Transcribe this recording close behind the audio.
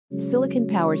Silicon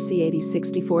Power C80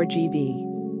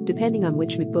 64GB. Depending on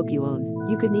which MacBook you own,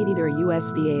 you could need either a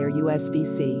USB-A or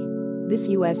USB-C. This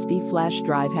USB flash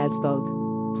drive has both.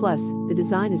 Plus, the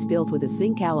design is built with a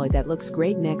zinc alloy that looks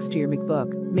great next to your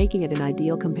MacBook, making it an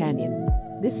ideal companion.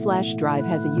 This flash drive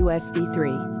has a USB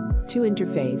 3.2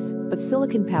 interface, but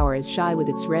Silicon Power is shy with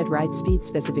its read write speed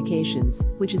specifications,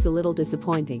 which is a little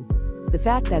disappointing. The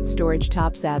fact that storage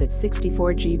tops out at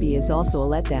 64 GB is also a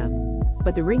letdown.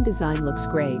 But the ring design looks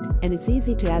great, and it's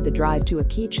easy to add the drive to a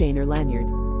keychain or lanyard.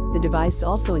 The device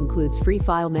also includes free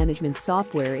file management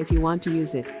software if you want to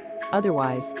use it.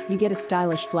 Otherwise, you get a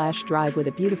stylish flash drive with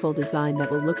a beautiful design that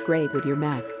will look great with your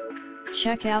Mac.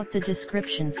 Check out the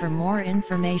description for more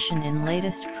information and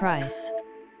latest price.